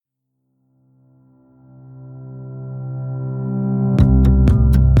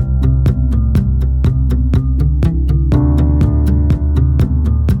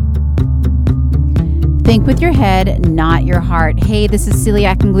Think with your head, not your heart. Hey, this is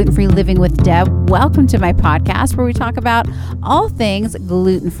Celiac and Gluten-Free Living with Deb. Welcome to my podcast where we talk about all things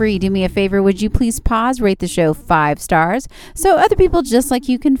gluten-free. Do me a favor, would you please pause, rate the show 5 stars so other people just like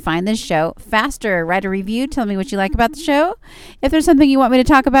you can find this show faster. Write a review, tell me what you like about the show. If there's something you want me to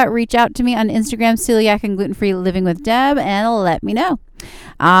talk about, reach out to me on Instagram, Celiac and Gluten-Free Living with Deb, and let me know.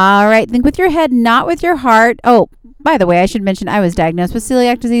 All right, think with your head, not with your heart. Oh, by the way, I should mention I was diagnosed with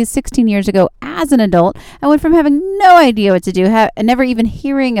celiac disease 16 years ago as an adult. I went from having no idea what to do, never even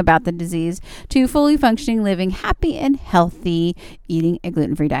hearing about the disease, to fully functioning, living happy and healthy, eating a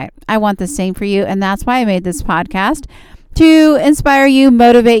gluten-free diet. I want the same for you, and that's why I made this podcast, to inspire you,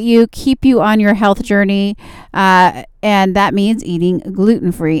 motivate you, keep you on your health journey, and that means eating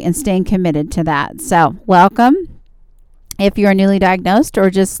gluten-free and staying committed to that. So, welcome. If you're newly diagnosed or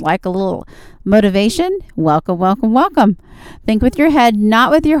just like a little motivation, welcome, welcome, welcome. Think with your head,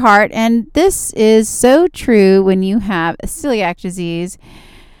 not with your heart. And this is so true when you have celiac disease.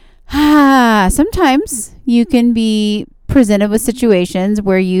 Sometimes you can be presented with situations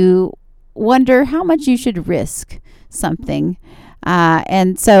where you wonder how much you should risk something.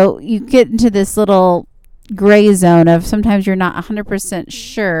 And so you get into this little gray zone of sometimes you're not 100%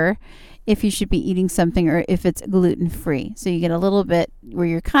 sure if you should be eating something or if it's gluten-free. So you get a little bit where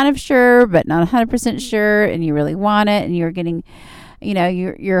you're kind of sure, but not 100% sure, and you really want it, and you're getting,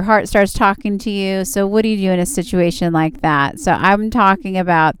 your heart starts talking to you. So what do you do in a situation like that? So I'm talking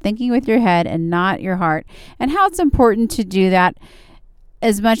about thinking with your head and not your heart, and how it's important to do that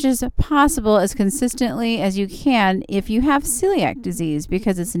as much as possible, as consistently as you can if you have celiac disease,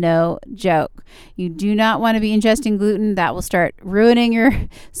 because it's no joke. You do not want to be ingesting gluten. That will start ruining your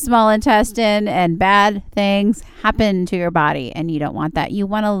small intestine, and bad things happen to your body, and you don't want that. You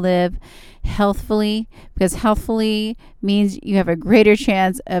want to live healthfully, because healthfully means you have a greater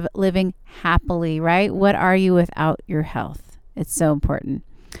chance of living happily, right? What are you without your health? It's so important.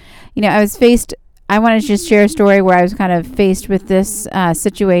 I want to just share a story where I was kind of faced with this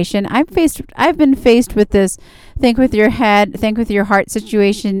situation. I've been faced with this think with your head, think with your heart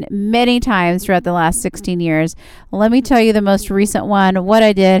situation many times throughout the last 16 years. Let me tell you the most recent one, what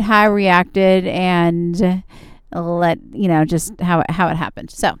I did, how I reacted, and just how it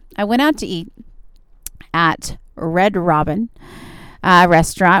happened. So I went out to eat at Red Robin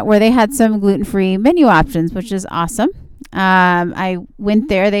restaurant, where they had some gluten-free menu options, which is awesome. I went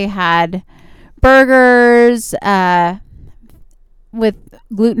there. They had burgers with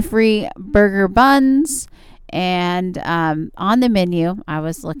gluten-free burger buns, and on the menu, I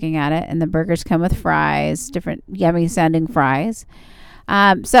was looking at it, and the burgers come with fries, different yummy sounding fries.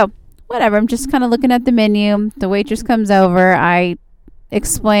 So whatever, I'm just kind of looking at the menu. The waitress comes over. I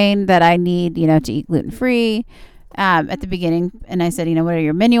explained that I need, to eat gluten-free at the beginning, and I said, what are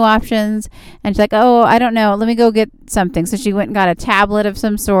your menu options? And she's like, oh, I don't know, let me go get something. So she went and got a tablet of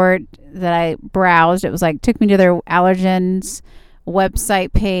some sort that I browsed. It was took me to their allergens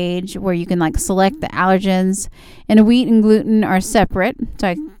website page, where you can select the allergens, and wheat and gluten are separate. So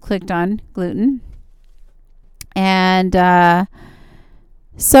I clicked on gluten, and so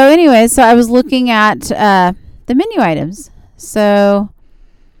I was looking at the menu items. So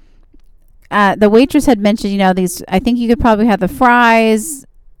the waitress had mentioned, these, I think you could probably have the fries.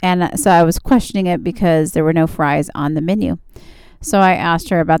 And so I was questioning it because there were no fries on the menu. So I asked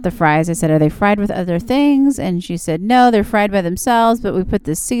her about the fries. I said, are they fried with other things? And she said, no, they're fried by themselves, but we put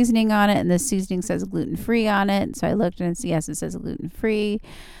this seasoning on it, and this seasoning says gluten-free on it. So I looked, and yes, it says gluten-free.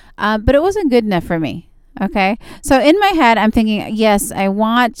 But it wasn't good enough for me. Okay. So in my head, I'm thinking, yes, I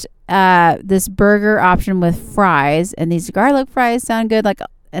want this burger option with fries, and these garlic fries sound good.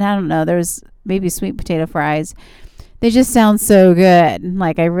 And I don't know, there's maybe sweet potato fries. They just sound so good.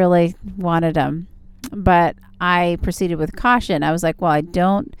 I really wanted them. But I proceeded with caution. I was like, well, I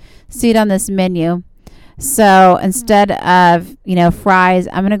don't see it on this menu. So instead of, fries,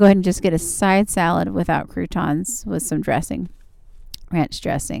 I'm going to go ahead and just get a side salad without croutons with some dressing, ranch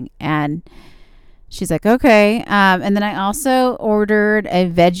dressing. And she's like, okay. And then I also ordered a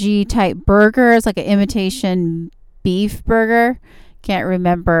veggie type burger. It's like an imitation beef burger. Can't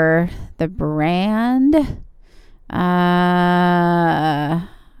remember the brand.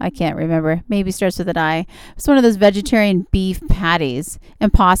 I can't remember. Maybe starts with an I. It's one of those vegetarian beef patties.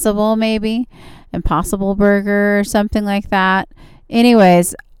 Impossible, maybe. Impossible burger or something like that.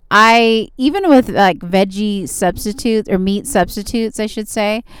 Anyways, even with veggie substitutes or meat substitutes, I should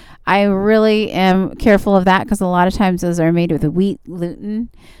say, I really am careful of that, because a lot of times those are made with wheat gluten.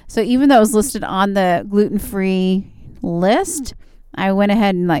 So even though it was listed on the gluten-free list, I went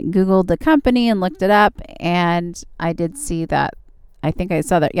ahead and Googled the company and looked it up, and I did see that I think I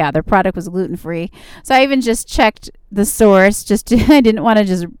saw that, yeah, their product was gluten-free. So I even just checked the source. I didn't want to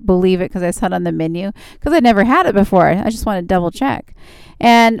just believe it because I saw it on the menu, because I never had it before. I just wanted to double check.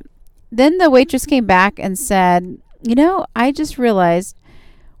 And then the waitress came back and said, I just realized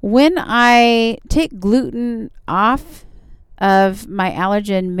when I take gluten off of my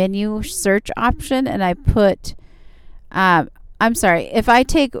allergen menu search option and I put,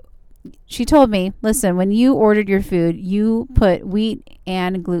 she told me, listen, when you ordered your food, you put wheat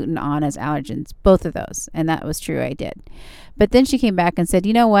and gluten on as allergens, both of those. And that was true. I did. But then she came back and said,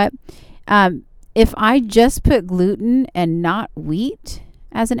 you know what? If I just put gluten and not wheat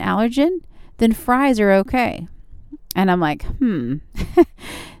as an allergen, then fries are okay. And I'm like,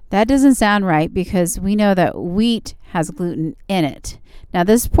 that doesn't sound right, because we know that wheat has gluten in it. Now,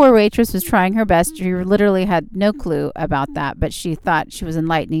 this poor waitress was trying her best. She literally had no clue about that, but she thought she was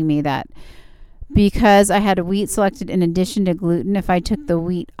enlightening me that because I had wheat selected in addition to gluten, if I took the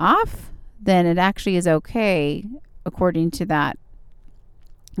wheat off, then it actually is okay according to that,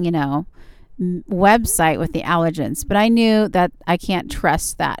 website with the allergens. But I knew that I can't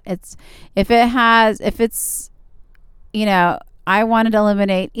trust that. I wanted to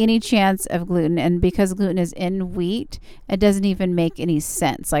eliminate any chance of gluten, and because gluten is in wheat, it doesn't even make any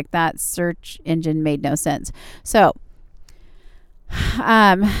sense. Like, that search engine made no sense. So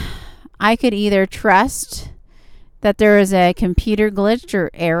I could either trust that there is a computer glitch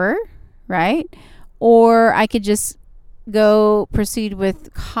or error, right? Or I could just proceed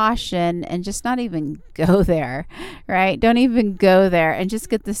with caution and just not even go there, right? Don't even go there and just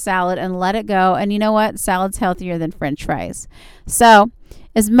get the salad and let it go. And you know what? Salad's healthier than French fries. So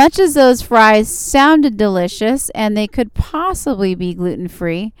as much as those fries sounded delicious and they could possibly be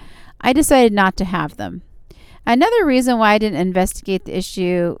gluten-free, I decided not to have them. Another reason why I didn't investigate the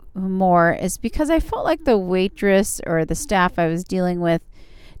issue more is because I felt like the waitress or the staff I was dealing with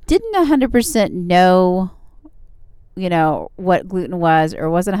didn't 100% know what gluten was, or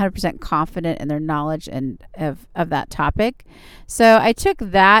wasn't 100% confident in their knowledge and of that topic. So I took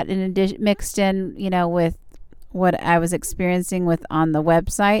that and mixed in, with what I was experiencing with on the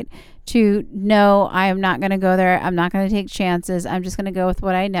website to know I am not going to go there. I'm not going to take chances. I'm just going to go with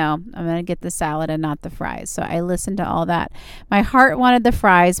what I know. I'm going to get the salad and not the fries. So I listened to all that. My heart wanted the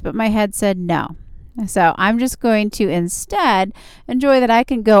fries, but my head said no. So I'm just going to instead enjoy that I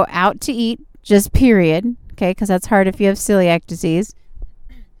can go out to eat, just period. Okay, because that's hard if you have celiac disease.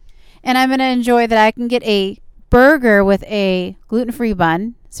 And I'm going to enjoy that I can get a burger with a gluten-free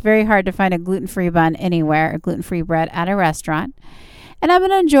bun. It's very hard to find a gluten-free bun anywhere, a gluten-free bread at a restaurant. And I'm going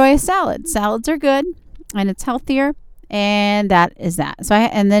to enjoy a salad. Salads are good, and it's healthier, and that is that.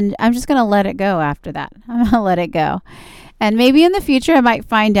 And then I'm just going to let it go after that. I'm going to let it go. And maybe in the future I might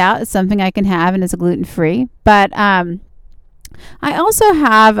find out it's something I can have and it's gluten-free. But I also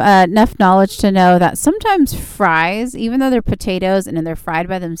have enough knowledge to know that sometimes fries, even though they're potatoes and they're fried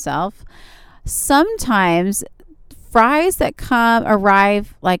by themselves, sometimes fries that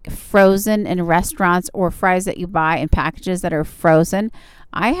arrive like frozen in restaurants, or fries that you buy in packages that are frozen,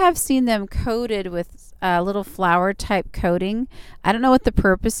 I have seen them coated with a little flour type coating. I don't know what the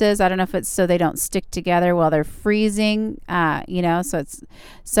purpose is. I don't know if it's so they don't stick together while they're freezing,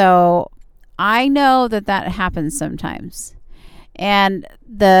 so I know that happens sometimes. And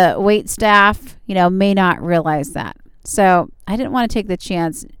the wait staff, may not realize that. So I didn't want to take the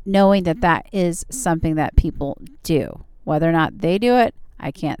chance knowing that is something that people do. Whether or not they do it,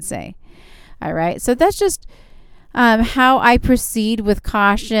 I can't say. All right. So that's just how I proceed with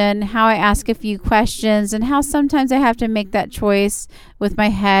caution, how I ask a few questions, and how sometimes I have to make that choice with my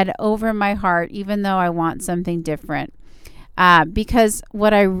head over my heart, even though I want something different. Because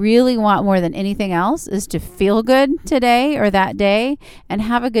what I really want more than anything else is to feel good today or that day and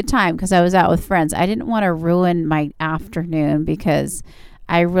have a good time, because I was out with friends. I didn't want to ruin my afternoon because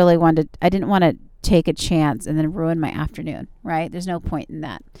I didn't want to take a chance and then ruin my afternoon, right? There's no point in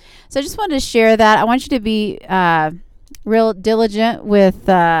that. So I just wanted to share that. I want you to be real diligent with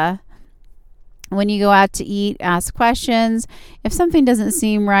when you go out to eat, ask questions. If something doesn't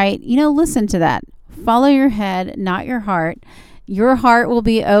seem right, listen to that. Follow your head, not your heart. Your heart will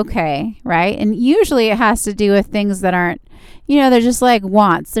be okay, right? And usually it has to do with things that aren't, they're just like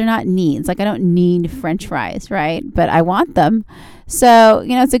wants. They're not needs. Like, I don't need French fries, right? But I want them. So,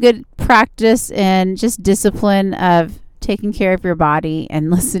 it's a good practice and just discipline of taking care of your body and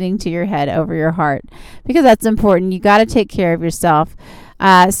listening to your head over your heart, because that's important. You got to take care of yourself.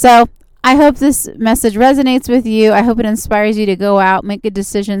 So I hope this message resonates with you. I hope it inspires you to go out, make good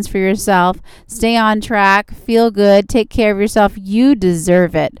decisions for yourself, stay on track, feel good, take care of yourself. You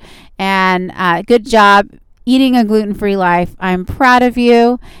deserve it. And good job eating a gluten-free life. I'm proud of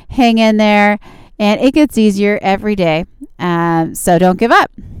you. Hang in there. And it gets easier every day. So don't give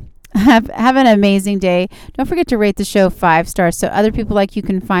up. Have an amazing day. Don't forget to rate the show 5 stars so other people like you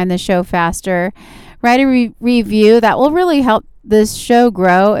can find the show faster. Write a review. That will really help this show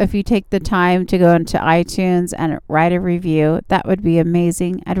grow if you take the time to go into iTunes and write a review. That would be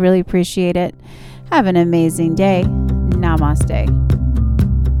amazing. I'd really appreciate it. Have an amazing day. Namaste.